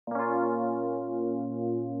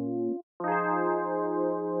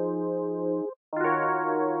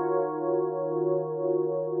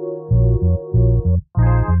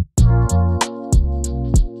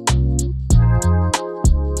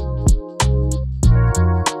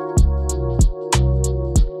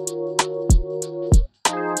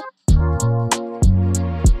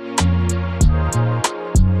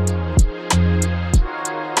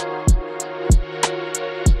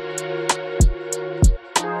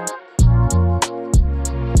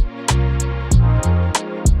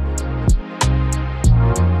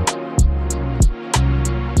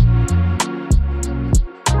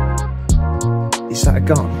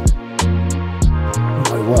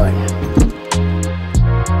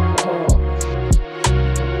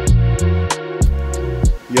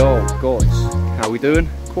doing?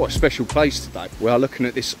 Quite a special place today. We are looking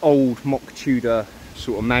at this old mock Tudor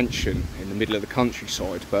sort of mansion in the middle of the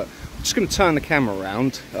countryside, but I'm just going to turn the camera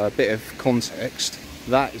around, a bit of context.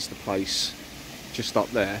 That is the place just up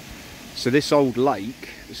there. So this old lake,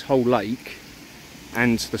 this whole lake,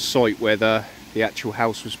 and the site where the actual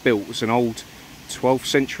house was built was an old 12th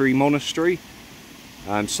century monastery.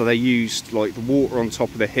 So they used, like, the water on top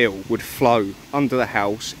of the hill would flow under the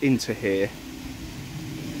house into here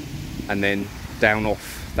and then down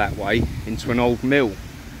off that way into an old mill.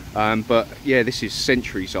 But yeah, this is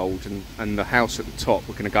centuries old, and the house at the top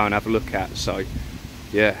we're going to go and have a look at. So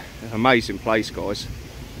yeah, amazing place, guys.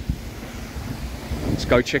 Let's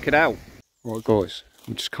go check it out. Right guys,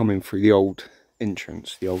 I'm just coming through the old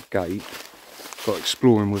entrance, the old gate. Got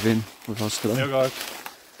exploring within with us today. Yeah, guys.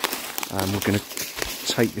 We're going to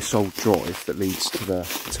take this old drive that leads to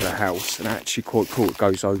the house, and actually quite cool, it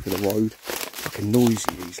goes over the road. Fucking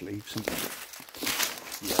noisy, these leaves, aren't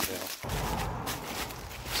they? Yeah, they are.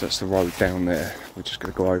 So that's the road down there. We're just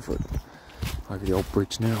going to go over it, over the old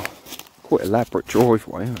bridge now. Quite elaborate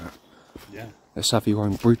driveway, isn't it? Yeah. Let's have your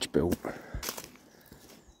own bridge built.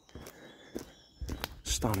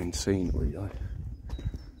 Stunning scenery though.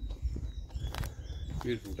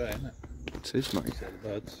 Beautiful day, isn't it? It is, mate. See the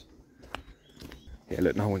birds. Yeah,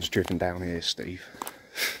 look, no one's driven down here, Steve.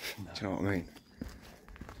 No. Do you know what I mean?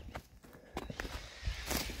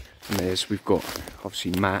 And we've got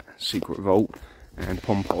obviously Matt, Secret Vault, and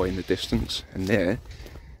Pompeii in the distance, and there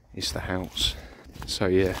is the house. So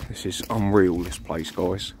yeah, this is unreal, this place,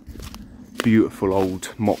 guys. Beautiful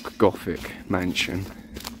old mock Gothic mansion.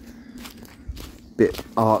 Bit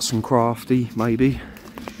arts and crafty, maybe,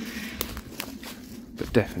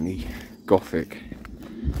 but definitely Gothic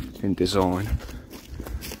in design.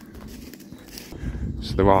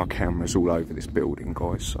 So there are cameras all over this building,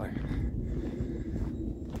 guys, so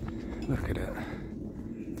look at it.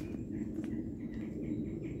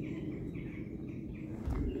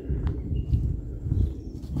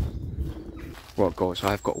 Right guys,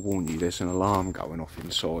 I have got to warn you, there's an alarm going off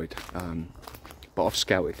inside, but I've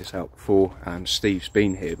scouted this out before. Steve's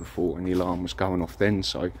been here before and the alarm was going off then,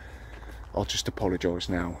 so I'll just apologise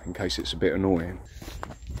now in case it's a bit annoying.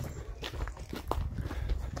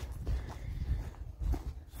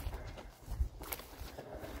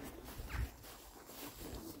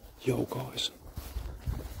 Yo guys.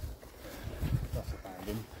 That's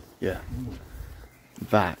abandoned. Yeah.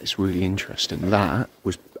 That is really interesting. That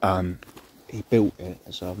was, he built it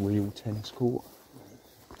as a real tennis court.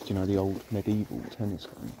 Do you know the old medieval tennis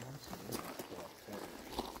court?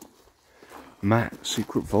 Matt,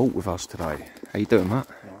 Secret Vault with us today. How you doing, Matt?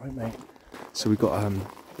 Alright, mate. So we've got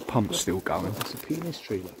the pump still going. That's a penis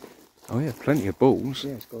tree, look. Oh yeah, plenty of balls.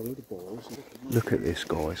 Yeah, it's got a load of balls. Look at this,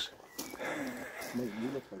 guys. Mate, you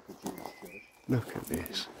look like a Jewish church. Look at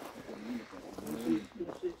this.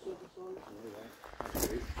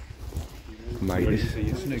 Mate, Ready this for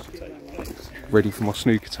your snooker table, mate. ready for my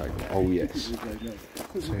snooker table. Oh yes.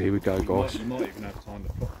 So here we go, guys. You might even have time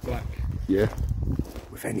to put black. Yeah.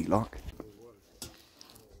 With any luck.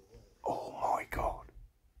 Oh my god.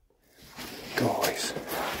 Guys.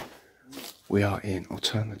 We are in. I'll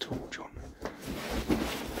turn the torch on.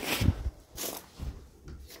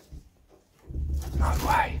 No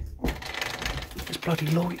way. There's bloody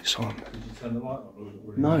lights on. Did you turn the light on? Or was it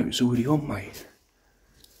already No, on? it's already on, mate.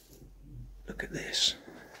 Look at this.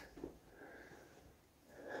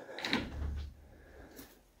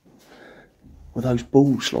 Were those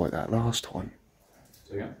balls like that last time?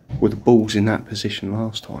 So, yeah. Were the balls in that position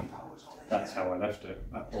last time? That's how I left it,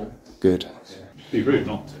 that ball. Good. Yeah. Be rude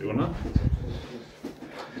not to, wouldn't it?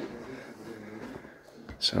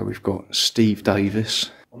 So we've got Steve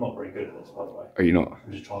Davis. I'm not very good at this, by the way. Are you not?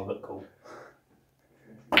 I'm just trying to look cool.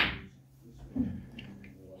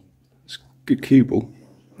 It's good cue ball.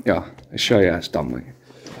 Yeah, I'll show you how it's done, mate.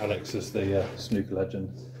 Alex is the snooker legend.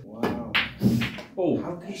 Wow. Oh,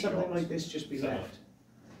 How can something like this just be left?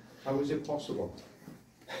 How is it possible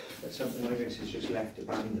that something like this is just left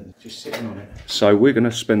abandoned, just sitting on it? So we're going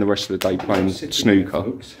to spend the rest of the day playing Sitting snooker. there,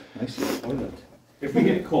 folks. I see the toilet. if we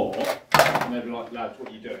get caught, and they'll be like, lads, what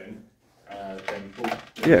are you doing? Then we'll...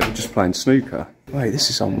 Yeah, we're just playing snooker. Wait, this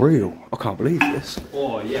is unreal. I can't believe this.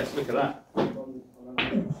 Oh, yes, look at that.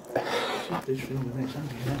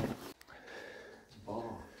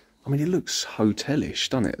 I mean, it looks hotelish,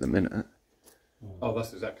 doesn't it, at the minute? Oh,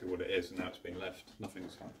 that's exactly what it is, and now it's been left.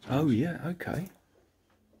 Nothing's happened. Oh, yeah, okay.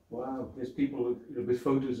 Wow, there's people with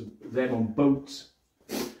photos of them on boats.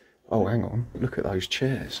 Oh, hang on. Look at those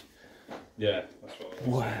chairs. Yeah, that's what I was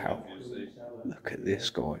Wow. saying. Look at this,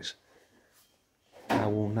 guys. How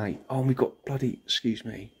ornate. Oh, and we've got bloody, excuse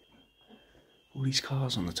me. All these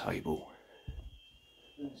cars on the table.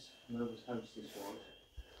 Yes, whoever's house this was.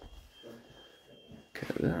 Look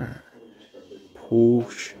at that.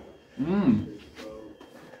 Porsche. Mm.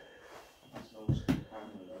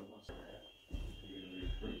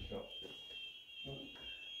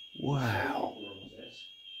 Wow.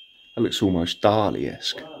 That looks almost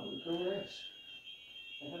Dali-esque.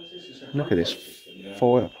 Look at this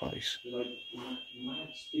fireplace. Like mad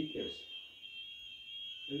speakers.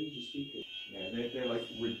 Crazy speakers. Yeah, they're like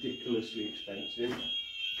ridiculously expensive.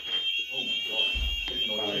 Oh my god.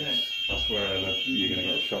 That's where you're going to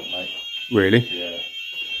get a shot, mate. Really? Yeah.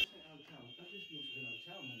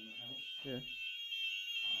 Yeah.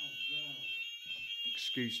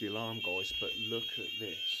 Excuse the alarm, guys, but look at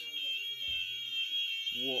this.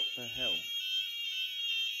 What the hell?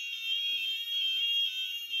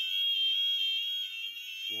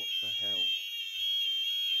 What the hell?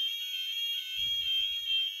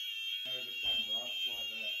 There's a camera right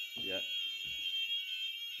there. Yeah.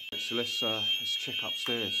 So let's check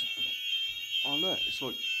upstairs. Oh look, it's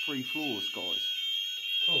like 3 floors, guys.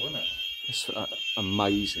 Cool, isn't it? It's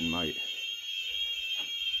amazing, mate.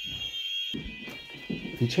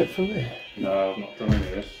 Have you checked through there? No, I've not done any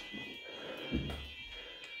of this.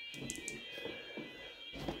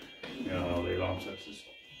 Yeah, the alarm sensors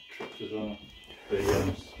tripped as well. The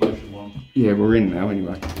motion one. Yeah, we're in now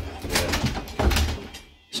anyway. Yeah.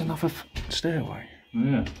 It's another stairway.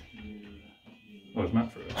 Yeah. Oh, it's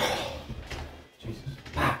meant for it. Jesus.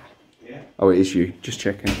 Yeah. Oh, it is you. Just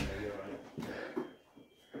checking.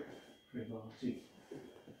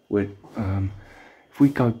 We're, if we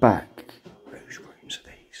go back, whose rooms are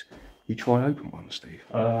these? You try open one, Steve.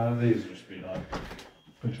 These will just be like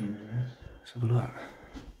pushing this. Let's have a look.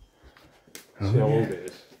 See how old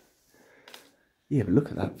it is. Yeah, but look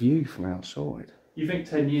at that view from outside. You think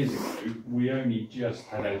 10 years ago we only just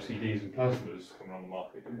had LCDs and plasmas coming on the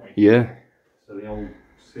market, didn't we? Yeah. So the old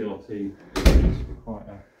CRT were quite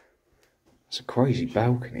It's a crazy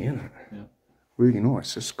balcony, isn't it? Yeah. Really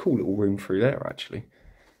nice. It's a cool little room through there, actually.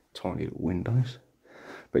 Tiny little windows.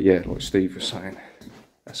 But yeah, like Steve was saying,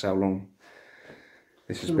 that's how long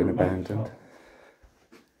this has been abandoned.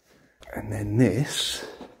 And then this.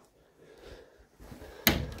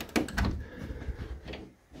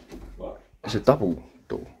 What? It's a double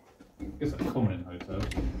door. It's a common hotel.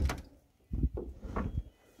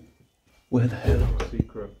 Where the hell?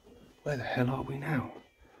 Secret. Where the hell are we now?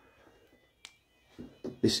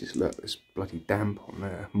 This is, look, there's bloody damp on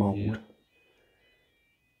there, mould. Yeah.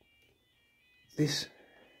 This,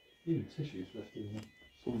 Even tissues left in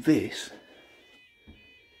there. this,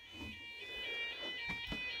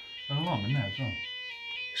 An alarm in there as well.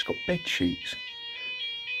 it's got bed sheets.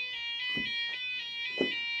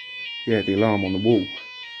 Yeah, the alarm on the wall.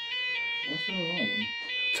 What's the alarm on? I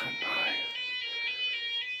don't know.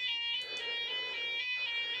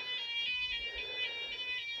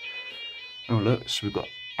 Oh look, so we've got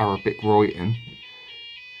Arabic writing.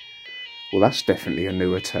 Well, that's definitely a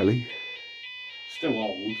newer telly. Still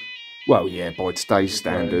old. Well, yeah, by today's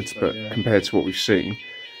standards, but yeah. compared to what we've seen.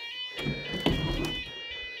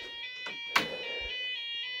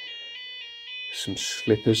 Some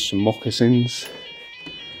slippers, some moccasins.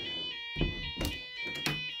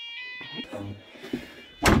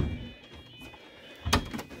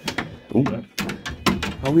 Ooh.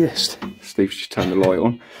 Oh yes, Steve's just turned the light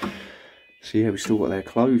on. So yeah, we've still got their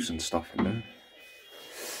clothes and stuff in there.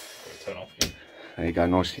 Turn off again. There you go,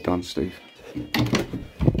 nicely done, Steve.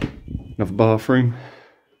 Another bathroom.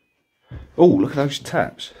 Oh, look at those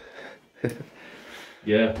taps.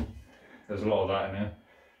 Yeah. There's a lot of that in here.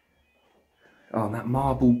 Oh, and that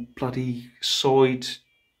marble bloody side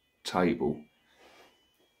table.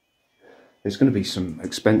 There's going to be some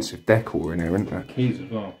expensive decor in here, isn't there? Keys as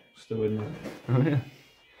well. Still in there. Oh, yeah.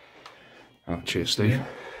 Oh, cheers, Steve. Yeah.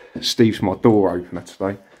 Steve's my door opener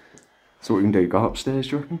today. So what we can do, go upstairs,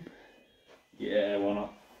 do you reckon? Yeah, why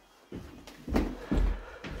not?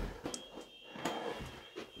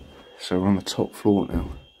 So we're on the top floor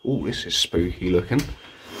now. Oh, this is spooky looking.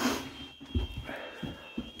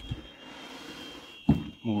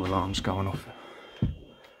 More alarms going off.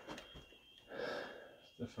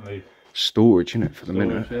 Definitely. Storage, innit, for the Storage,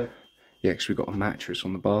 minute. yeah. Yeah, because we've got a mattress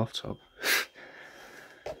on the bathtub.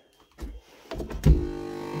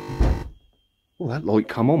 Oh, that light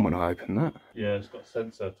come on when I opened that. Yeah, it's got a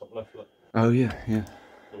sensor top left, look. Oh yeah, yeah.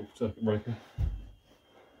 Little circuit breaker.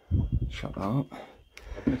 Shut that up.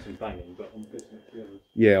 I'm guessing banging, but I'm guessing it's the others.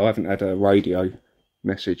 Yeah, I haven't had a radio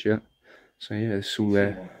message yet. So yeah, it's all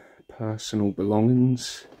their personal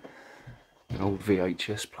belongings. An old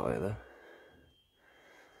VHS player there.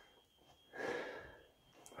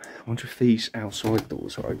 I wonder if these outside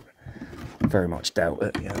doors are open. I very much doubt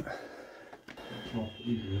it, yeah.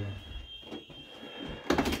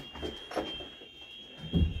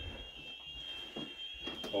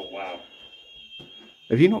 Oh wow.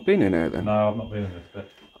 Have you not been in there then? No, I've not been in this bed.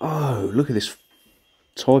 Oh, look at this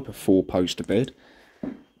type of 4-poster bed.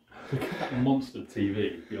 Look at that monster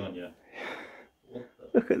TV behind you.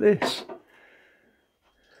 Look at this.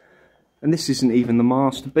 And this isn't even the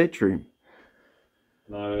master bedroom.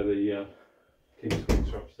 No, the King's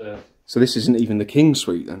Suites are upstairs. So this isn't even the king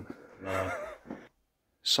suite then? No.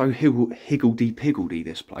 So higgledy-piggledy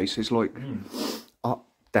this place. It's like up,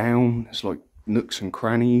 down, it's like nooks and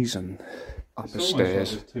crannies and upper It's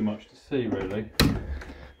stairs. Like there's too much to see really.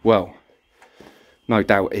 Well, no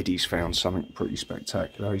doubt Eddie's found something pretty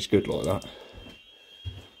spectacular. He's good like that.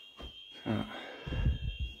 I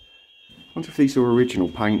wonder if these are original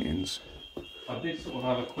paintings. I did sort of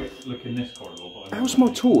have a quick look in this corridor, but How's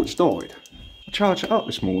my torch died? I charged it up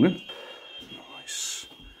this morning. Nice.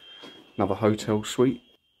 Another hotel suite.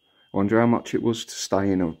 I wonder how much it was to stay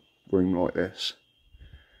in a room like this.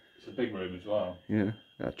 It's a big room as well. Yeah,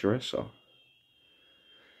 that dresser.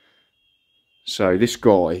 So this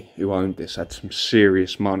guy who owned this had some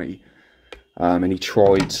serious money, and he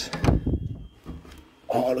tried.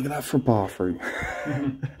 Oh, look at that for a bathroom.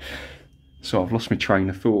 So I've lost my train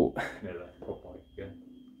of thought. Yeah, that pop light again.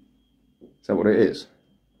 Is that what it is?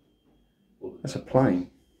 That's a plane.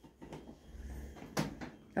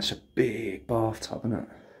 That's a big bathtub, isn't it?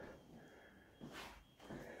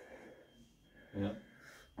 Yeah.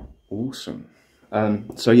 Awesome.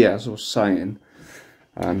 So yeah, as I was saying,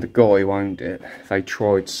 the guy who owned it, they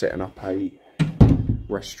tried setting up a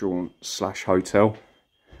restaurant / hotel,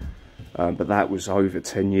 but that was over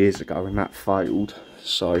 10 years ago and that failed.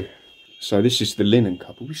 So this is the linen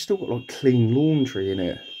cupboard. We've still got like clean laundry in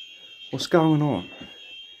here. What's going on?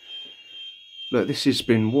 Look, this has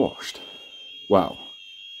been washed. Well,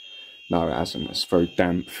 no it hasn't. It's a very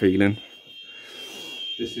damp feeling.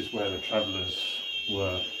 This is where the travellers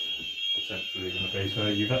were potentially going to be. So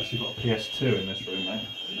you've actually got a PS2 in this room, mate.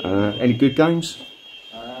 Any good games?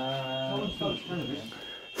 You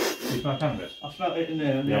smell cannabis? I felt it in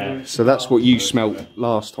there. Yeah. So that's what you smelt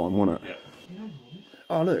last time, wasn't it? Yeah.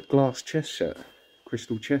 Oh look, glass chess set.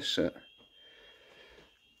 Crystal chess set.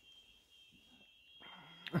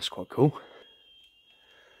 That's quite cool.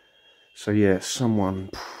 So yeah, someone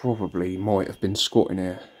probably might have been squatting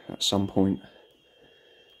here at some point.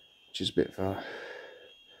 Which is a bit of a...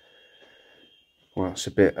 Well, it's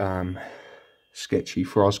a bit sketchy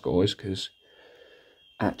for us guys, because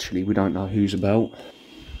actually we don't know who's about.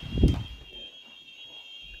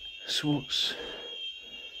 So what's...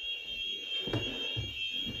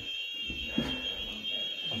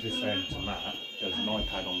 I was just saying to Matt, there was an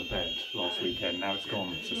iPad on the bed last weekend, now it's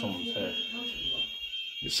gone, so someone's here.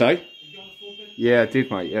 You say? Yeah, I did,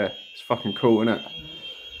 mate, yeah. It's fucking cool, isn't it?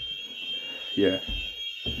 Yeah.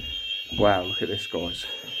 Wow, look at this, guys.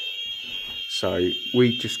 So,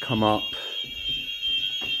 we just come up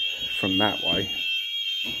from that way.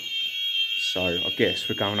 So, I guess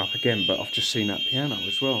we're going up again, but I've just seen that piano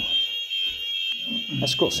as well.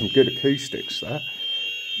 That's got some good acoustics, that.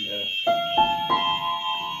 Yeah.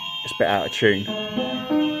 It's a bit out of tune.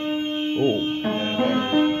 Oh.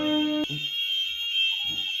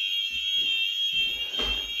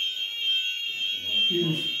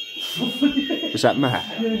 Was that Matt?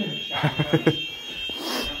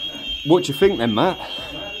 What do you think then, Matt?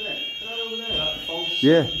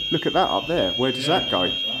 Yeah, look at that up there. Where does that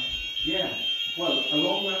go? Yeah. Well,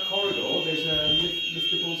 along that corridor, there's a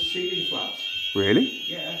liftable ceiling flat. Really?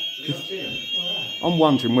 Yeah. I'm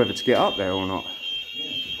wondering whether to get up there or not.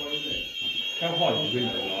 How high is the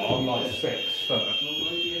window? I'm like 6 foot,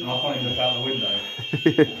 and I can't even look out the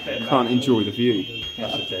window. Can't enjoy the view.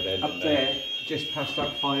 That's a dead end. Up there, just past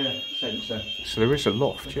that fire sensor. So there is a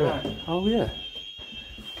loft, yeah. Oh yeah.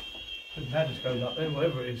 That just goes up there,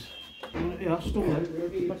 whatever it is. Yeah, I've still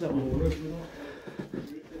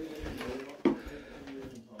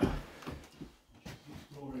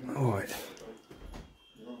Alright.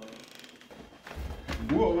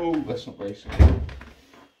 Whoa, that's not very secure.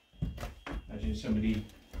 Imagine somebody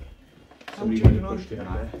went and pushed it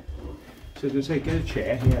up there. So they say, get a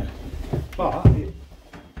chair, yeah. But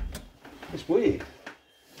It's weird.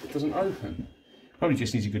 It doesn't open. probably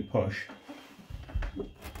just needs a good push.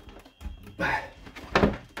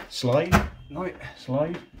 Slide, No.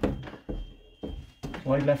 slide.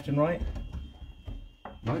 Slide left and right.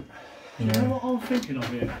 No. You know what I'm thinking of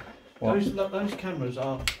here? Those cameras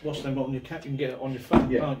are, what's them on your cap? You can get it on your phone,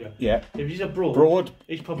 can't you? Yeah. If he's abroad,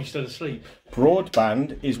 he's probably still asleep.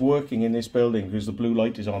 Broadband is working in this building because the blue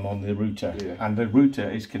light is on the router, and the router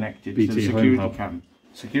is connected to the security cam.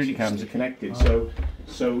 Security cams are connected, so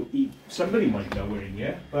somebody might know we're in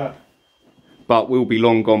here, but we'll be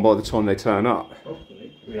long gone by the time they turn up.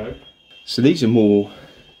 hopefully, we hope. So these are more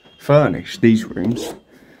furnished, these rooms.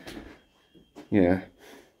 Yeah.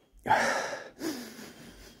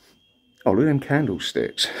 Oh, look at them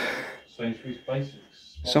candlesticks. Sainsbury's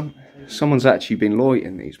Basics. Someone's actually been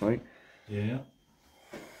lighting these, mate. Yeah.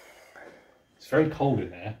 It's very cold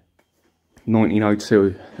in there.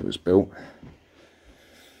 1902 it was built.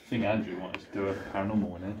 I think Andrew wanted to do a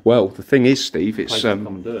paranormal in it. Well, the thing is, Steve, it's Come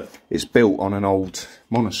and do it. it's built on an old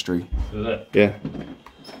monastery. Is it? Yeah.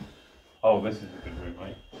 Oh, this is a good room,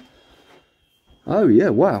 mate. Oh yeah,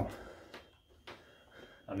 wow.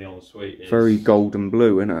 And the ensuite is Very gold and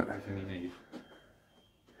blue, isn't it? everything you need.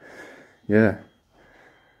 Yeah.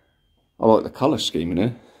 I like the colour scheme in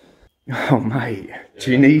it. Oh mate,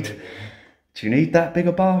 do you need that big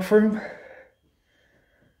a bathroom?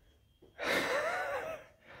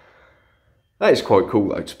 That is quite cool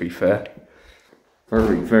though, to be fair.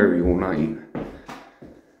 Very, very ornate.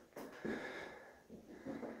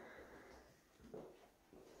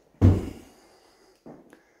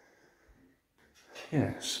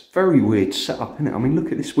 Yeah, it's very weird setup, isn't it? I mean,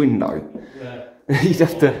 look at this window. Yeah. You'd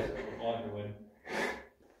have to...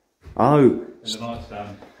 Oh. In the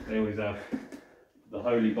nightstand, they always have the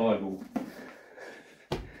Holy Bible.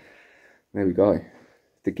 There we go.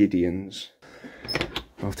 The Gideons.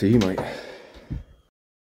 After you, mate.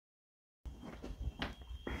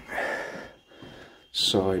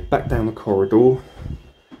 So, back down the corridor.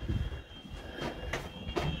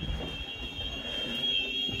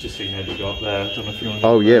 Just seeing Eddie go up there. I don't know if you want to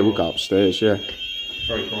Oh yeah, we'll go upstairs, yeah.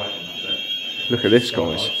 Very bright on that bit. Look at this,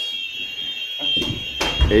 guys.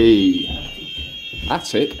 Hey.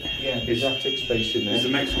 Attic? Yeah, there's attic space in Is the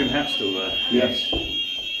there. Mexican hat still there? Yes.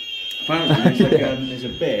 Apparently there's a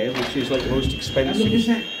bear, which is like the most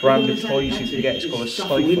expensive brand of toys you can get. It's called a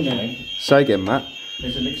stifle. Say again, Matt.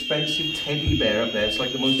 There's an expensive teddy bear up there. It's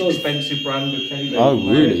like the most expensive brand of teddy bear. Oh,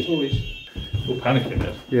 really? All panicking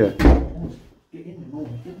there. Yeah. Get in there,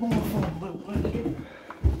 get more fun.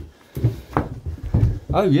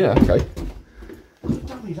 Oh yeah, okay.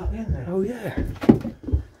 Dummy's up in there. Oh yeah.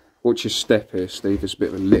 Watch your step here, Steve. There's a bit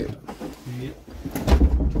of a lip. Yep.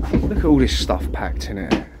 Look at all this stuff packed in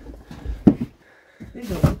it.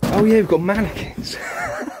 Oh yeah, we've got mannequins.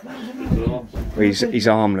 Well, he's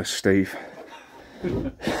armless, Steve.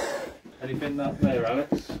 Anything up there,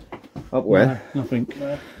 Alex? Up where? Nothing.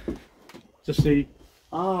 No. Just see.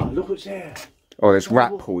 Ah, look what's there. Oh, there's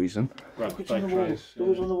rat poison. Right, Look on the wall.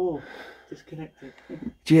 Doors on the wall. Disconnected.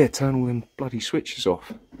 Yeah, turn all them bloody switches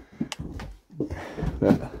off.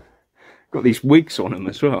 Got these wigs on them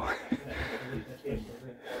as well.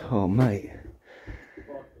 Oh, mate.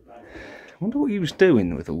 I wonder what he was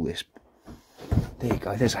doing with all this. There you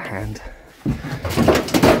go, there's a hand.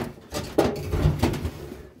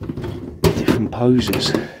 Different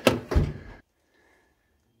poses.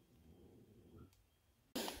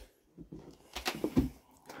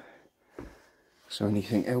 Is there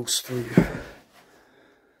anything else through?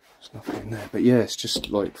 There's nothing in there, but yeah, it's just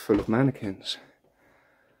like full of mannequins.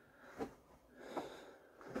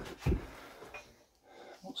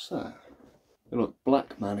 What's that? They're like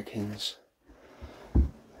black mannequins.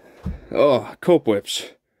 Oh,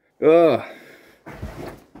 cobwebs. Ugh.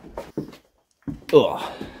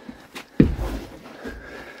 Ugh.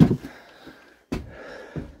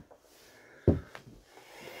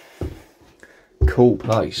 Cool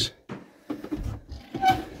place.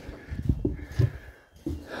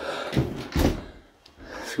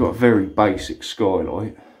 It's got a very basic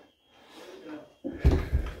skylight.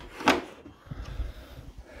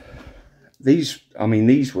 These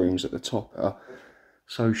rooms at the top are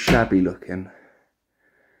so shabby looking.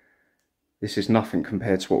 This is nothing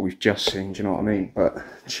compared to what we've just seen, do you know what I mean? But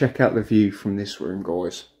check out the view from this room,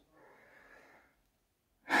 guys.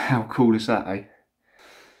 How cool is that, eh?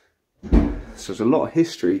 So there's a lot of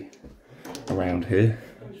history around here.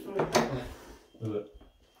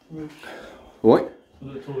 What?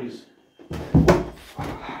 The toys.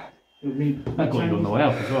 That got you on the way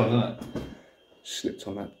up as well, doesn't it? Slipped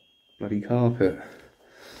on that bloody carpet.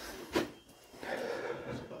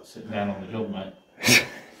 Sitting down on the job, mate.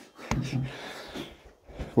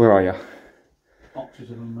 Where are you?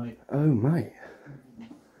 Boxes of them, mate. Oh, mate.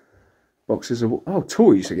 Boxes of... Oh,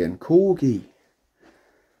 toys again. Corgi.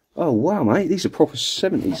 Oh, wow, mate. These are proper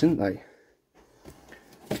 70s, aren't they?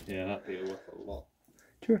 Yeah, that'd be worth a lot.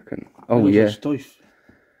 Do you reckon? Oh yeah. Stuff.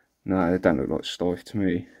 No, they don't look like Stife to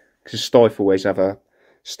me. Because Stife always have a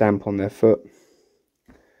stamp on their foot.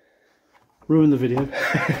 Ruin the video.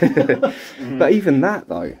 But even that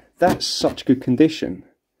though, that's such good condition.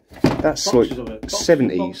 That's Boxes like of it.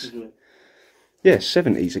 70s. Yeah,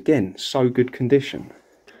 70s again. So good condition.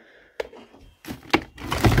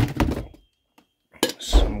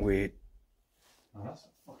 Some weird Oh, that's a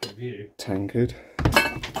fucking view. tankard.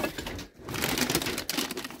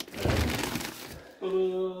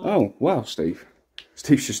 Oh, wow, Steve.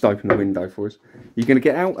 Steve's just opened the window for us. You going to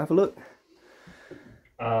get out, have a look?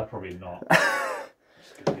 Probably not.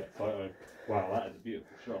 Just gonna get a photo. Wow, that is a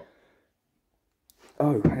beautiful shot.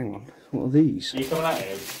 Oh, hang on. What are these? Are you coming out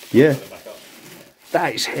here? Yeah. Put it back up.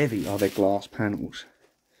 That is heavy. Oh, they're glass panels.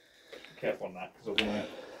 Careful on that, because I want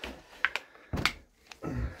to.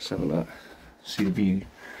 Let's have a look. See the view.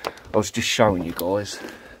 I was just showing you guys.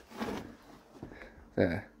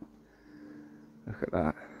 There. Look at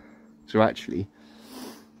that. So actually,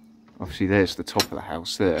 obviously there's the top of the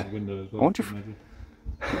house there. Window as well. I wonder if...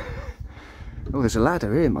 Oh, there's a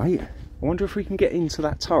ladder here, mate. I wonder if we can get into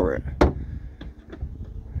that turret.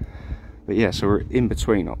 But yeah, so we're in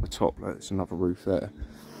between up the top. Look, there's another roof there.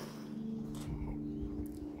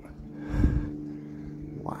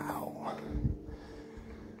 Wow.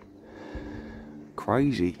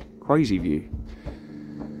 Crazy, crazy view.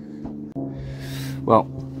 Well,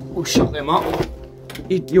 we'll shut them up.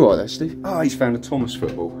 You are there, Steve? Oh, he's found a Thomas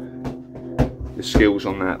football. The skills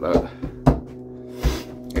on that, look.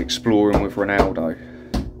 Exploring with Ronaldo.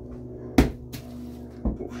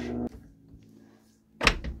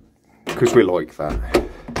 Because we're like that.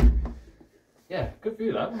 Yeah, good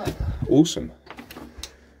view that, wasn't it? Awesome.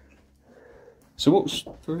 So what's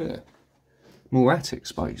through here? More attic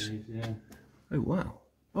space. Yeah. Oh wow.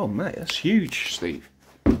 Oh mate, that's huge, Steve.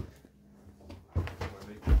 Oh,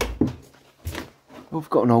 I've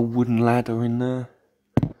got an old wooden ladder in there.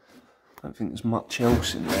 I don't think there's much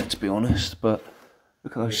else in there, to be honest, but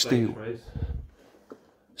look at those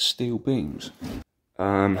steel beams.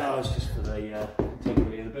 That was just for the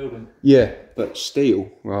integrity of the building. Yeah, but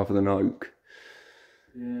steel rather than oak.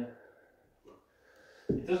 Yeah.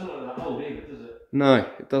 It doesn't look that old either, does it? No,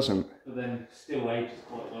 it doesn't. But then still ages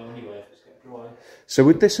quite well anyway if it's kept dry. So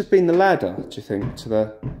would this have been the ladder, do you think, to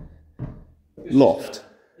the loft?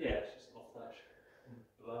 Yeah, it's just loft thatch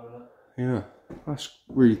below that. Yeah, that's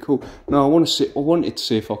really cool. No, I wanted to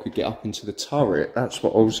see if I could get up into the turret. That's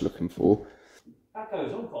what I was looking for. That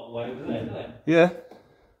goes on quite a way over there, doesn't it? Yeah,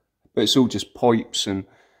 but it's all just pipes, and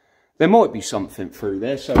there might be something through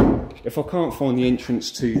there. So if I can't find the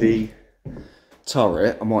entrance to the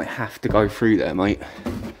turret, I might have to go through there, mate.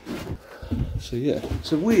 So yeah,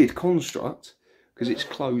 it's a weird construct because it's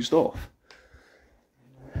closed off.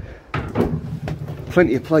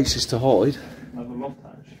 Plenty of places to hide. Another loft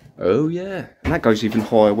hatch. Oh yeah, and that goes even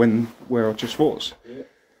higher where I just was. Yeah.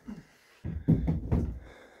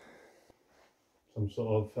 Some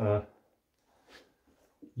sort of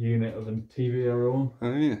unit of the TV are on.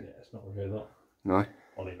 Oh yeah. Yeah, it's not revealed that. No.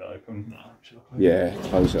 I'll leave it open. No, Yeah,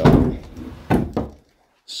 close it up.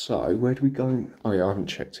 So where do we go? Oh yeah, I haven't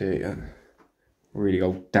checked here yet. Really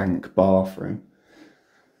old dank bathroom.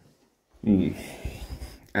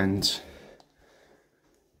 And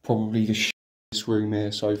probably the shittest room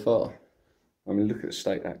here so far. I mean, look at the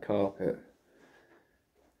state of that carpet.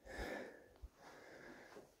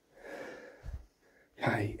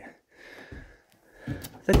 Hey,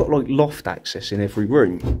 they've got like loft access in every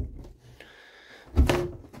room.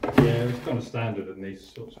 Yeah, it's kind of standard in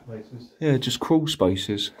these sorts of places. Yeah, just crawl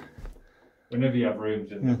spaces. Whenever you have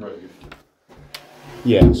rooms in the roof.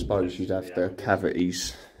 Yeah, I suppose you'd have the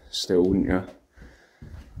cavities still, wouldn't you?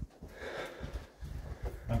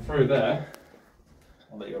 And through there,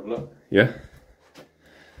 I'll let you have a look. Yeah.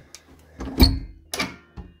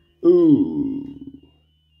 Ooh.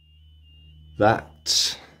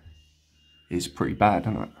 That is pretty bad,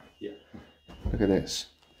 isn't it? Yeah. Look at this.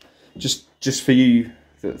 Just for you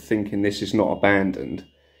that are thinking this is not abandoned,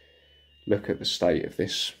 look at the state of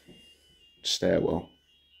this stairwell.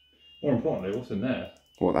 More importantly, what's in there?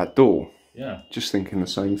 What, that door? Yeah. Just thinking the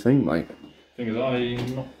same thing, mate. Thing is,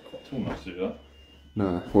 I'm not quite tall enough to do that.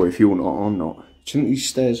 No, well, if you're not, I'm not. Do you think these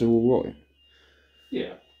stairs are all right?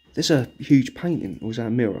 Yeah. There's a huge painting. Or was that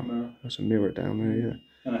a mirror? Mirror. There's a mirror down there, yeah.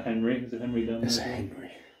 And a Henry. There's a Henry down there. There's a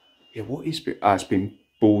Henry. Yeah, what is it? Ah, it's been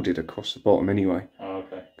boarded across the bottom anyway. Oh,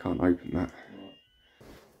 okay. Can't open that.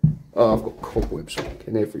 Oh, I've got cobwebs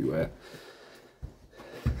fucking everywhere.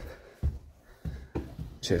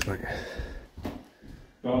 Cheers, mate.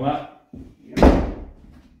 Got on that?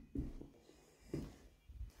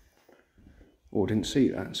 Oh, didn't see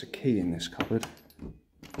that. There's a key in this cupboard.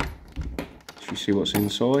 Should you see what's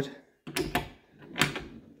inside?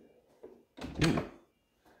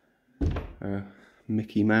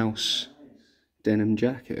 Mickey Mouse denim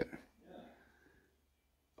jacket.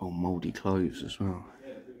 Oh, mouldy clothes as well.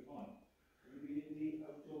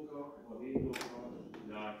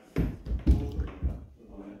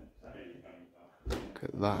 Look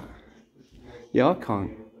at that. Yeah, I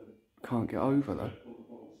can't get over that.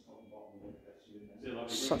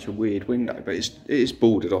 Such a weird window, but it is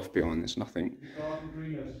boarded off behind. There's nothing.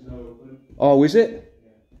 Oh, is it?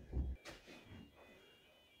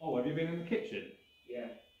 Oh, have you been in the kitchen? Yeah.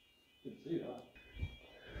 Didn't see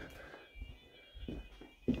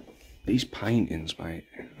that. These paintings, mate,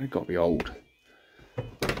 they've got to be old.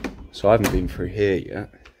 So I haven't been through here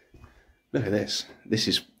yet. Look at this.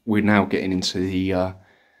 We're now getting into the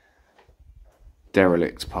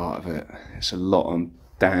derelict part of it. It's a lot of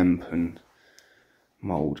damp and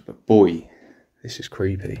mould, but boy, this is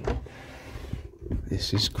creepy.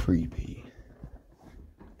 This is creepy.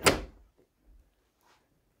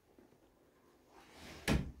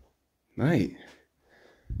 Mate,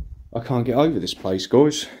 I can't get over this place,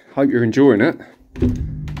 guys. Hope you're enjoying it.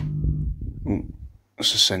 Oh,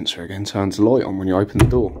 that's a sensor again. Turns the light on when you open the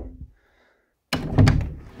door.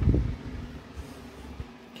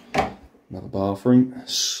 Another bathroom,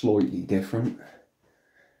 slightly different.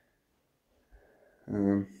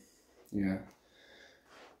 Yeah.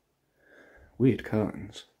 Weird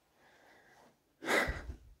curtains.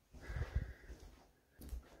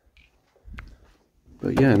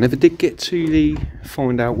 But yeah, I never did get to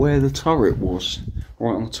find out where the turret was,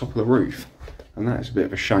 right on the top of the roof. And that is a bit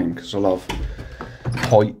of a shame, because I love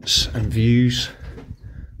heights and views.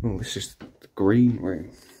 Oh, this is the green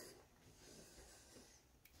room.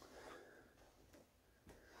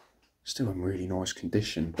 Still in really nice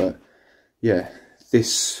condition, but yeah,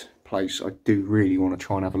 this place I do really want to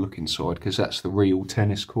try and have a look inside, because that's the real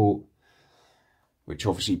tennis court, which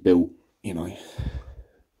obviously built, you know,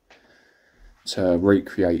 to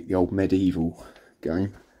recreate the old medieval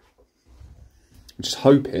game. I'm just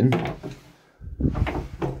hoping.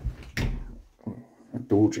 Oh, the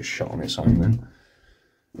door just shut on its own then.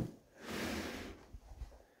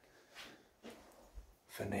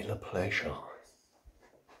 Vanilla pleasure.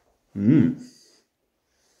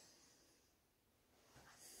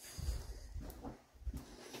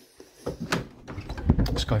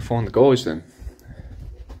 Let's go find the guys then.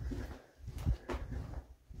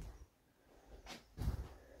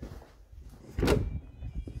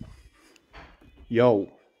 Yo.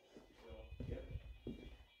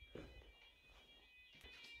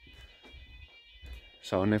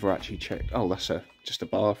 So I never actually checked. Oh, that's just a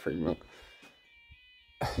bathroom, look.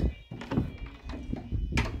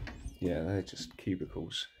 Yeah, they're just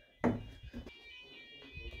cubicles. Look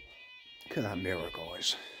at that mirror,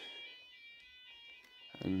 guys.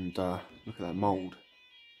 And look at that mould.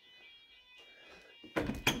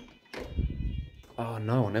 Oh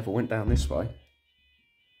no, I never went down this way.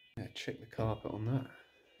 Yeah, check the carpet on that.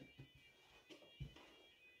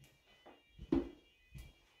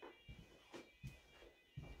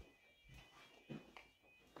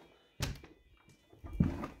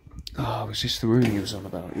 Oh, was this the room he was on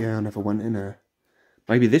about? Yeah, I never went in there.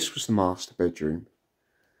 Maybe this was the master bedroom.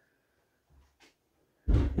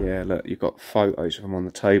 Yeah, look, you've got photos of them on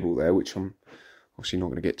the table there, which I'm obviously not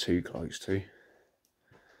going to get too close to.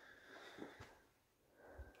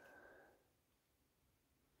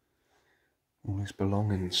 All his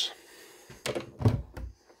belongings.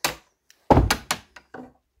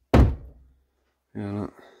 Yeah,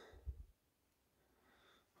 look.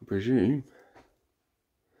 I presume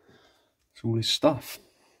it's all his stuff.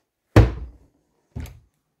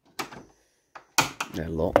 They're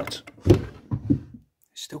locked. He's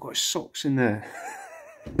still got his socks in there.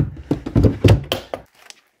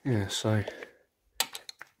 Yeah, so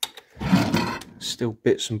still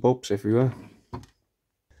bits and bobs everywhere.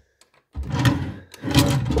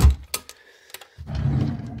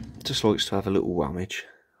 Just likes to have a little rummage.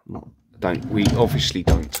 We obviously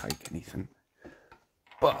don't take anything.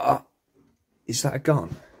 But is that a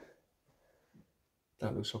gun?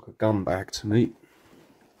 That looks like a gun bag to me.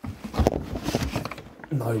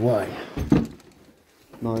 No way.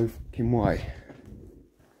 No fucking way.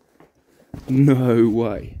 No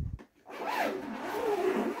way.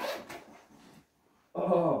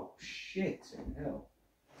 Oh shit in hell.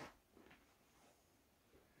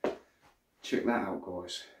 Check that out,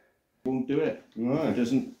 guys. Won't do it. No, it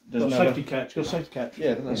doesn't Got have safety catch. Got safety catch.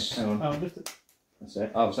 Yeah, that's. Hang on. Oh, lift it. That's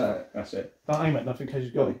it. Oh, is that it? That's it. Don't aim at nothing because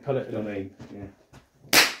you've got to cut it. I mean, yeah.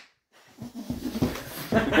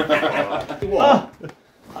 I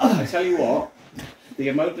tell you what, the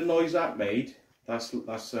amount of noise that made, that's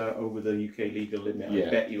over the UK legal limit. Yeah. I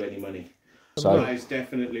bet you any money. So that is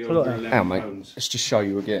definitely over £11. mate, let's just show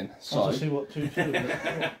you again. So, see what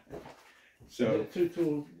 2-2 so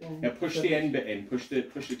 2-2. now push the end bit in, push the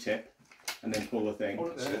tip, and then pull the thing.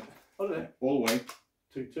 All the way.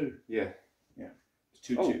 2-2. yeah. It's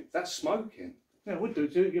 2-2. Oh, that's smoking. Yeah, it would do.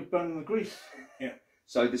 You're burning the grease. Yeah.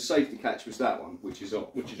 So the safety catch was that one, which is off.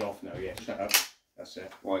 Which is off now, yeah. Shut up. That's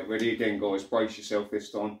it. Right, ready again, guys. Brace yourself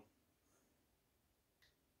this time.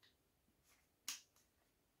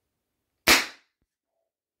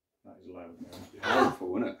 That is loud now.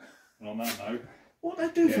 Powerful, isn't it? And on that note, What do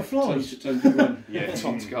they do for flies? Time to run. Yeah,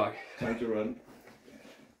 time to go. Time to run.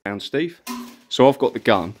 Down, Steve. So I've got the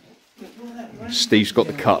gun. Steve's got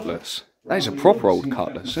the cutlass. That is a proper old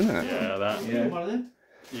cutlass, isn't it? yeah, that Yeah.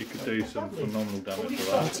 you could do some phenomenal damage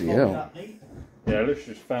with that. Bloody hell. Yeah, literally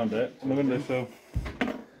just found it on the windowsill.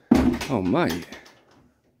 Oh, mate.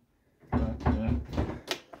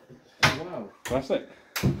 Wow. Classic.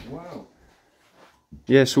 Wow.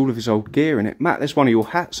 Yeah, it's all of his old gear in it. Matt, there's one of your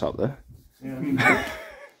hats up there. Yeah.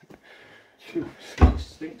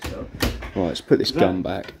 Stinks though. Right, let's put this gun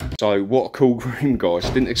back. So, what a cool room, guys.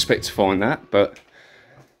 Didn't expect to find that, but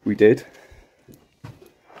we did.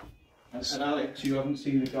 And Alex, you haven't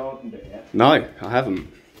seen the garden bit yet? No, I haven't.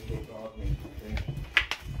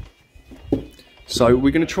 So,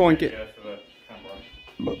 we're going to try and get... Yeah, for the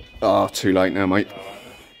camera. Ah, too late now, mate.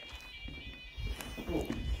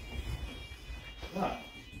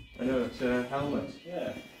 I know, it's a helmet.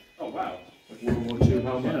 Yeah. Oh wow. Like World War II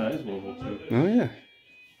helmet. Yeah, it is World War II. Oh, yeah.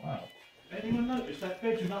 Wow. Anyone notice that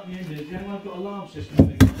bedroom up the end there? The only one got alarm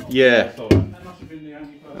system. Yeah. That's all right. That must have been the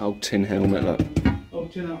only person. Old tin helmet, look. Oh,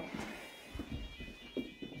 chin up.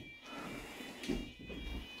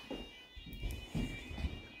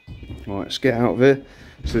 Right, let's get out of here.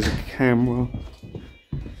 So there's a camera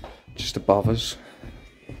just above us.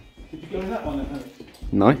 Did you go in that one?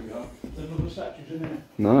 No, There's little statues in there.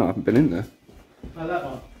 no, I haven't been in there. Oh, that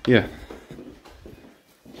one. Yeah,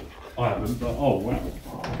 I haven't, but oh wow.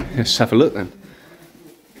 let's have a look then.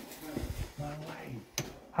 No way.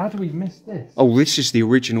 How do we miss this? Oh, this is the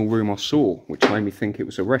original room I saw, which made me think it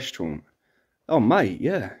was a restaurant. Oh, mate,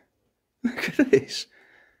 yeah. Look at this.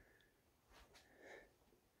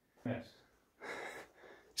 Yes.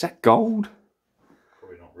 Is that gold?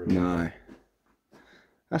 Probably not really. No.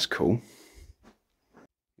 That's cool.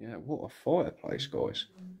 Yeah, what a fireplace, guys.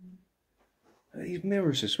 Look at these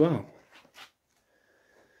mirrors as well.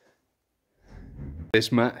 There's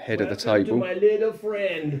Matt, head of the table. my little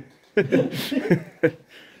friend.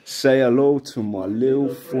 Say hello to my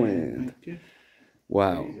little friend.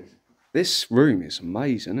 Wow. This room is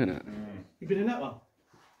amazing, isn't it? You been in that one?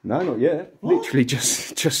 No, not yet. What? Literally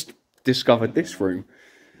just discovered this room.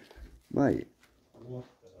 Mate.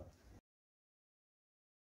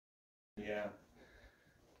 Yeah.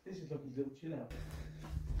 This is like a little chill out.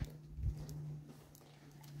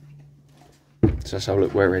 So let's have a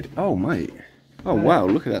look where it... Oh, mate. Oh, wow,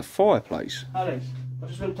 look at that fireplace. Alex, I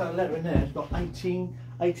just looked at a letter in there. It's got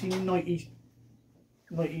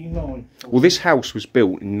 1899. Well, this house was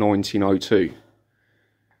built in 1902.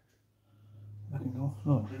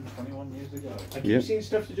 Oh. 21 years ago. I keep Yep. seeing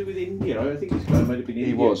stuff to do with India. I think this guy might have been Indian.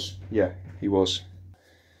 He was. Yeah, he was.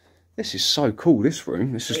 This is so cool, this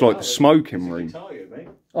room. This is like the smoking room. Guitar here, mate.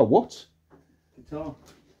 Oh, what? Guitar.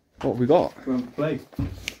 What have we got? Come and play.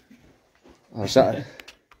 Oh, is that...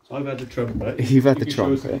 I've had the trumpet. You've had the You can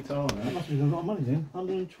show us trumpet. guitar now. That must be a lot of money then.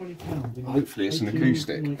 £120. Hopefully it's an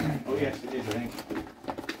acoustic. Oh yes, it is, I think.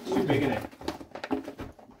 It's too big, isn't it?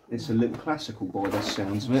 It's a little classical by the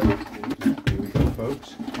sounds of it. Here we go,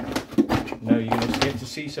 folks. Now you're going to get to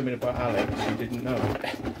see something about Alex you didn't know.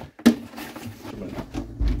 Come on.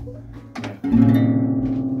 Yeah.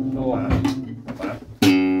 Oh, Not bad.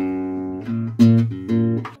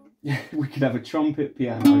 yeah, we could have a trumpet,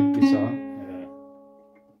 piano, guitar.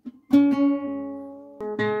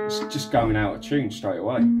 It's just going out of tune straight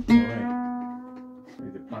away. Alright.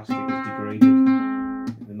 The plastic is degraded.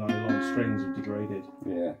 The nylon strings have degraded.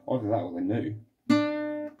 Yeah, either that or they're new.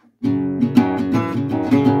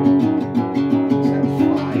 Sounds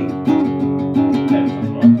fine. Yeah, it's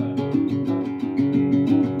not like that.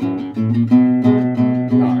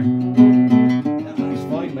 No. That's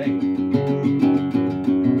fine, mate.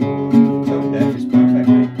 Tone deaf is perfect,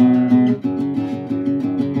 mate.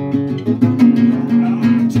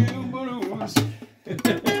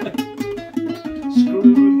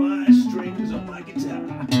 Screw my strings on my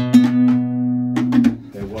guitar.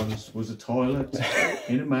 There once was a toilet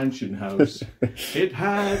in a mansion house. It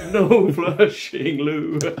had no flushing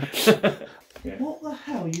loo. Yeah. What the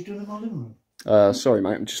hell are you doing in my living room? Sorry,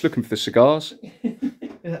 mate. I'm just looking for the cigars. In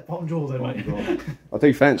that bottom drawer there, mate. I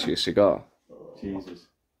do fancy a cigar. Jesus.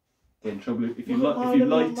 In trouble if you Look at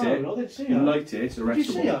light my it. little If you light it, it's Did you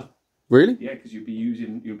see arrestable. her? Really? Yeah, because you'll be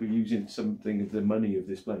using something of the money of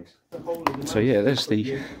this place. So yeah, there's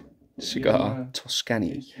the cigar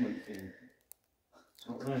Toscani.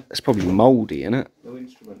 That's probably mouldy, isn't it? No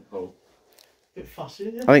instrument hole. Bit fussy,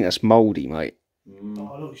 isn't it? I think that's mouldy, mate.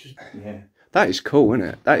 Oh, look, it's just... Yeah. That is cool, isn't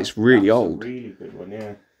it? That is really That's old. A really good one,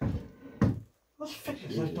 yeah. Let's fix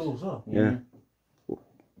those doors up. Yeah.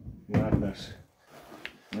 Madness.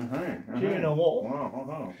 Do you know what?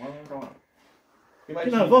 You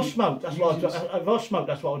know, if I smoked,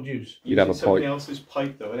 that's what I'd use. You'd have a somebody pipe. else's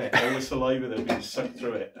pipe though, innit? All the saliva that would be sucked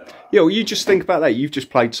through it. Yeah, well, you just think about that. You've just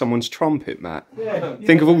played someone's trumpet, Matt. Yeah.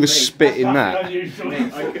 Think of all the spit in that. I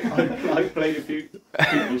played a few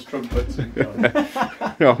people's trumpets.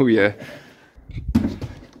 Oh, yeah.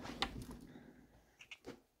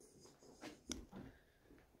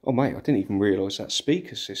 Oh, mate, I didn't even realise that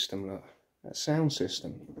speaker system, look. That sound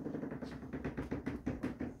system.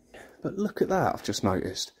 But look at that, I've just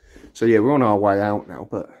noticed. So, yeah, we're on our way out now,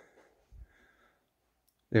 but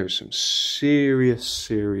there is some serious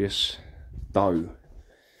dough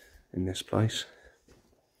in this place.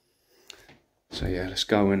 So, yeah, let's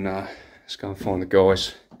go and find the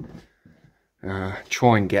guys.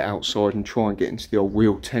 Try and get outside and try and get into the old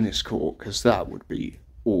real tennis court, because that would be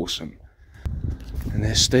awesome. And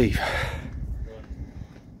there's Steve.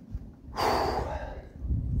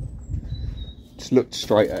 Just looked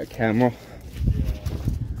straight at a camera.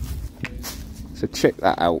 So check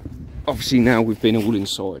that out. Obviously now we've been all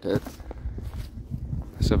inside it.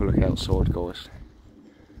 Let's have a look outside, guys.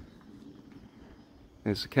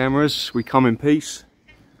 There's the cameras. We come in peace.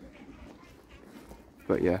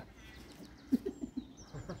 But yeah.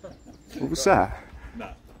 What was that?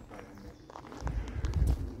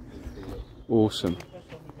 Awesome.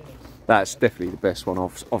 That's definitely the best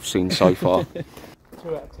one I've seen so far.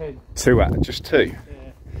 2 out of 10. 2 out of just 2.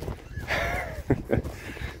 Yeah.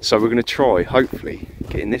 So we're going to try, hopefully,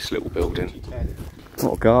 get in this little building.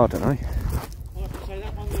 What a garden, eh? I have to say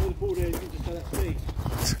that one there with the board there, you can just say that's me.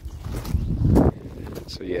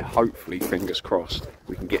 So yeah, hopefully, fingers crossed,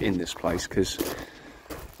 we can get in this place, because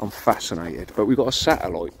I'm fascinated. But we've got a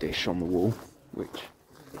satellite dish on the wall, which,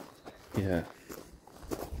 yeah.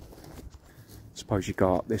 Suppose you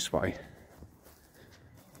go up this way.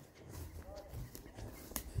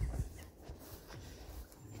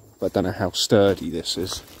 But I don't know how sturdy this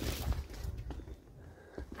is.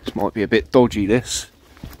 This might be a bit dodgy, this.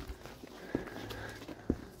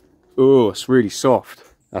 Oh, it's really soft.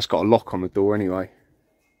 That's got a lock on the door anyway.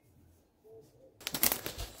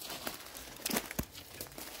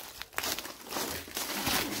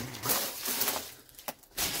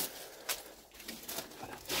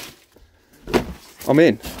 I'm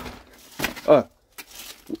in. Oh,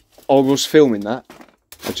 I was filming that.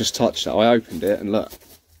 I just touched it. I opened it and look.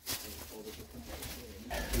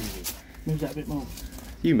 Move that a bit more.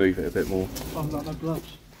 You move it a bit more. I've got no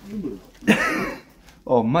gloves.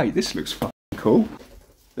 Oh mate, this looks fucking cool.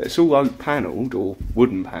 It's all oak panelled or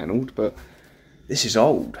wooden panelled, but this is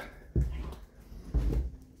old.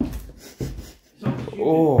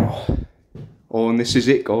 Oh, and this is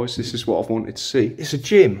it, guys. This is what I've wanted to see. It's a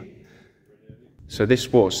gym. So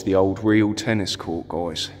this was the old real tennis court,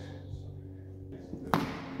 guys.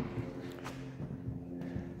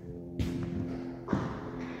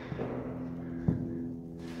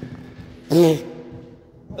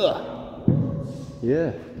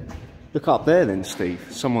 Yeah. Look up there then, Steve.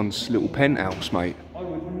 Someone's little penthouse, mate. I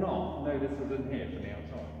would not know this was in here from the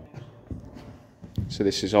outside. So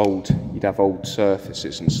this is old. You'd have old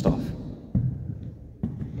surfaces and stuff.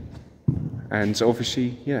 And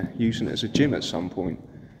obviously, yeah, using it as a gym at some point.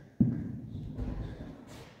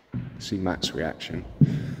 See Matt's reaction.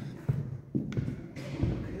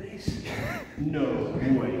 No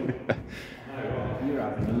way. You're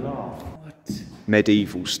having a laugh. What?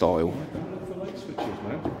 Medieval style.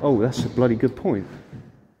 Oh, that's a bloody good point.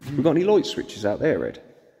 We got any light switches out there, Ed?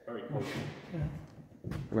 Very cool.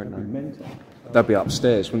 I don't know. They'd be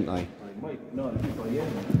upstairs, wouldn't they? No, they'd be by here.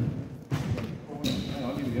 Hang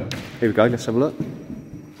on, here we go. Here we go, let's have a look.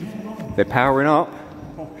 They're powering up.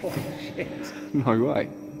 Oh, shit. No way.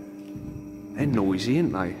 They're noisy,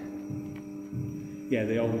 aren't they? Yeah,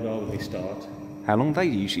 they always are when they start. How long do they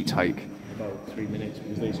usually take? About 3 minutes,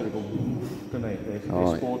 because they sort of go, don't they? They're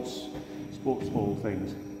Right. sports hall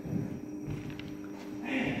things.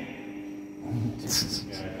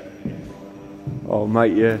 Oh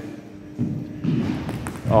mate, yeah.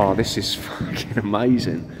 Oh, this is fucking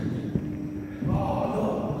amazing.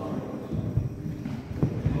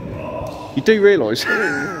 You do realise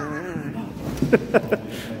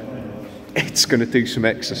it's going to do some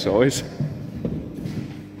exercise.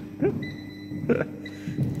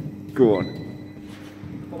 Go on.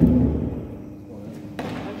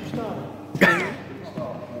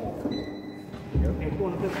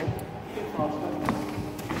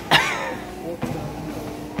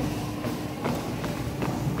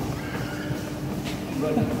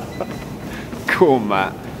 Go on,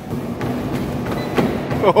 Matt.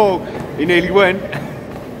 Oh, he nearly went.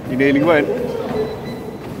 He nearly went.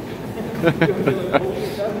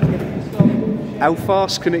 How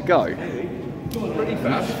fast can it go? Pretty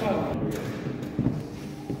fast.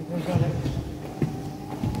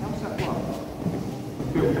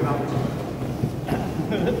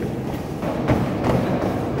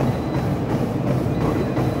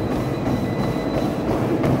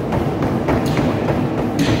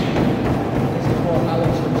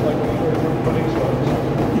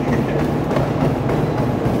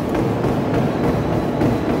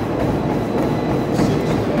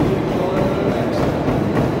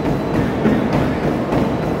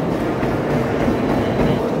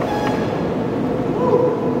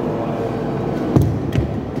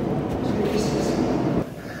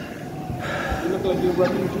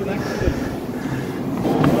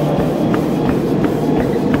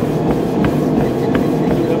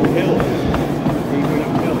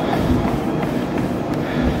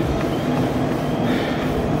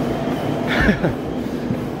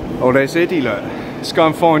 Oh, there's Eddie, look. Let's go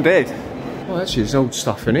and find Ed. Oh, actually, there's old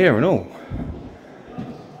stuff in here and all.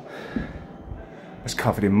 It's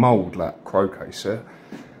covered in mould, that croquet set.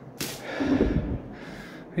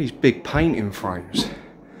 These big painting frames.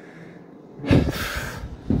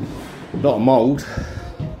 Lot of mould.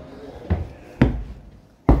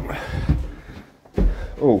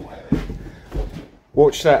 Oh.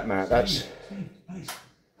 Watch that, Matt. That's...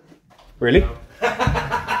 Really?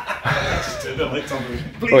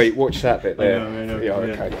 Wait, watch that bit there. I know, yeah,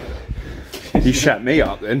 okay. You shut me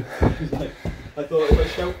up then. I thought if I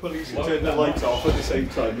shout police and turn the lights off at the same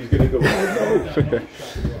time, he's going to go, oh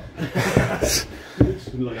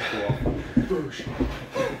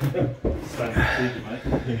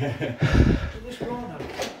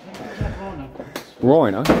no.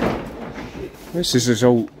 Rhino? This is his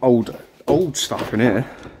old stuff in here.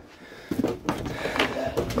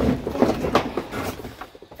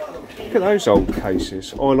 Look at those old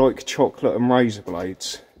cases. I like chocolate and razor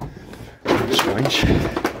blades. Strange.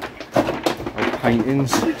 Old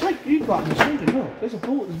paintings. You've got the street as well. There's a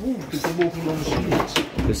boat as well, people walking on the streets.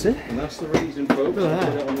 Is it? And that's the reason, folks. Look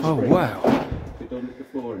at that. Oh wow. They don't look the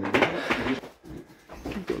floor in Look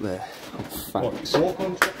at there. Oh, thanks. Walk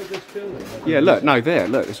on top of this building. Yeah, look, no, there,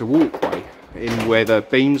 look, there's a walkway in where the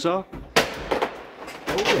beams are.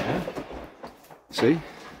 Oh yeah. See?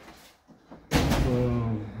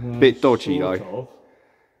 Bit dodgy though. Of.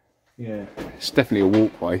 Yeah. It's definitely a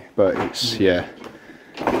walkway, but it's, yeah.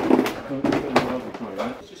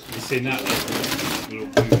 You've seen that little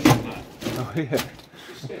booth on that. Oh yeah.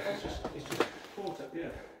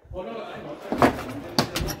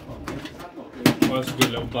 Well, that's a good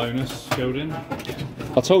little bonus building.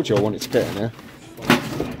 I told you I wanted to get in there.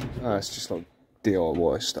 Oh, it's just like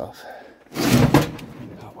DIY stuff.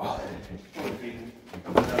 Oh, well.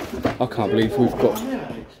 I can't believe we've got...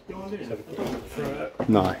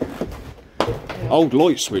 No. Old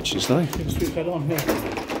light switches though. Switch that on here.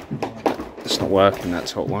 It's not working, that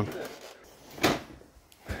top one.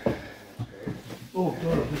 Oh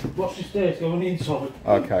god, watch the stairs going inside.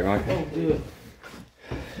 Okay, mate. Oh dear.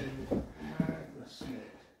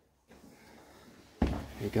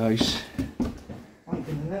 Here goes. I ain't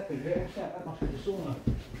been in that big yet. What's that? That must be the sauna.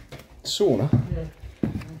 Sauna? Yeah.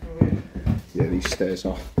 Yeah, these stairs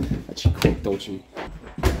are actually quite dodgy.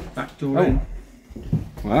 Back door in.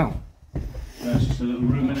 Wow. That's just a little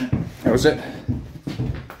room in it. How was it?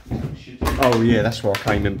 Oh yeah, that's where I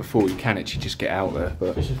came in before. You can actually just get out there,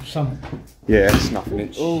 but This is some. yeah, it's nothing.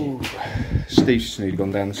 It's... Oh, Steve's just nearly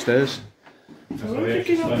gone down the stairs. What are you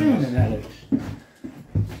getting up there then, Alex?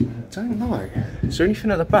 Don't know. Is there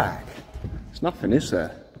anything at the back? There's nothing, is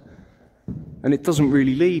there? And it doesn't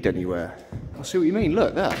really lead anywhere. I see what you mean.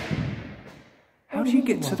 Look, that. How do you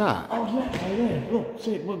get to that? Oh, look, right there. Look,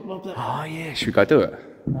 see it. Look that. Oh yeah, should we go do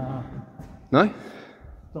it? Nah, No?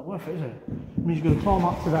 it's not worth it, is it? It means you've got to climb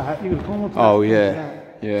up to that. You've got to climb up to Oh that. yeah,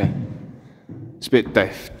 yeah. It's a bit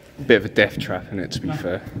of a death trap, isn't it? To be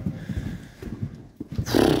fair.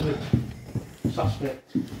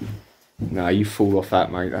 Suspect. No, you fall off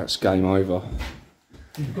that, mate. That's game over.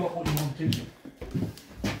 You've got what you wanted.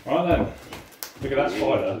 Right then, look at that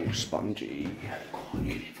spider. Spongy.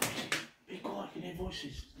 Be quiet, you can hear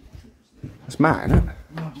voices. That's mad, isn't it?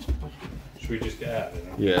 Should we just get out then?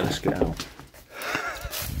 Yeah, let's get out.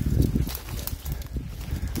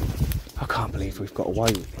 I can't believe we've got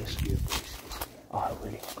away with this. Oh,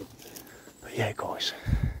 really? But yeah, guys,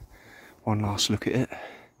 one last look at it.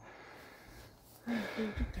 It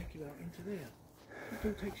did take you out into there. It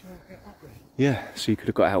did take you out up there. Yeah, so you could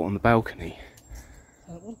have got out on the balcony.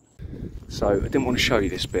 So I didn't want to show you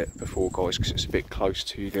this bit before, guys, because it's a bit close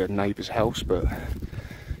to the neighbour's house, but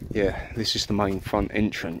yeah, this is the main front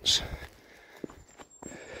entrance.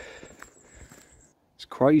 It's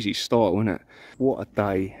crazy style, isn't it? What a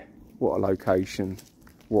day, what a location,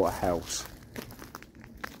 what a house.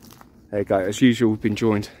 There you go, as usual, we've been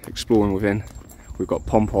joined exploring within. We've got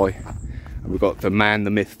Pompeii, and we've got the man,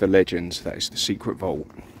 the myth, the legend, that is the secret vault.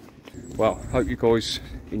 Well, hope you guys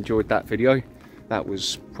enjoyed that video. That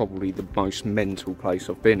was probably the most mental place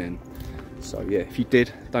I've been in. So yeah, if you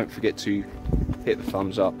did, don't forget to hit the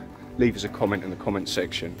thumbs up, leave us a comment in the comment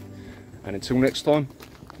section. And until next time,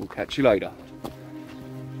 we'll catch you later.